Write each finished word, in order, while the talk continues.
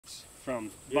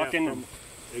from bucking. Yeah,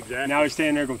 exactly. Now he's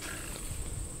standing there going.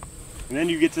 And then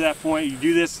you get to that point, you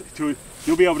do this,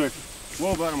 you'll be able to,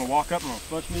 whoa, bud, I'm going to walk up, I'm going to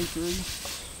flush me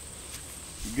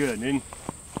 3. You're good. And then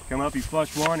come up, you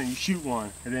flush one, and you shoot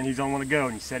one. And then he's on one to go,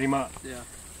 and you set him up. Yeah.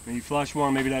 And you flush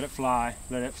one, maybe let it fly,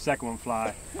 let that second one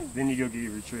fly. Then you go get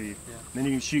your retrieve. Yeah. Then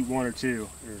you can shoot 1 or 2.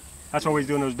 That's why we're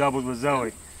doing those doubles with Zoe.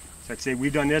 So like I say,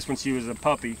 we've done this when she was a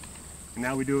puppy. And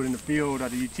now we do it in the field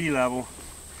at the UT level.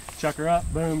 Chuck her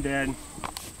up, boom, dead.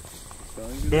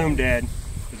 Boom, dead.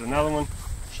 There's another one.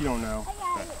 She don't know.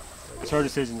 But it's her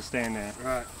decision to stand there.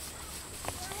 Right.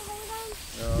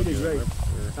 She did great.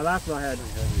 That last one I had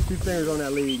 2 fingers on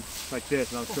that lead like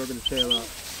this, and I was stroking his tail up.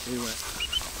 He went.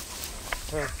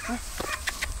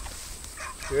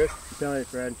 Good. I'm telling you,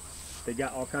 Fred, they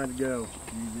got all kinds of go.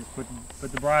 You just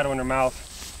put the bridle in their mouth.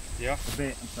 Yeah. The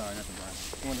bit. I'm sorry, not the bridle.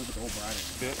 I want to put the whole bridle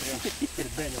in. Bit, yeah. Put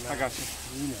the bit in their mouth. I got you.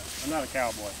 You know, I'm not a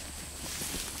cowboy.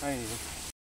 I ain't even.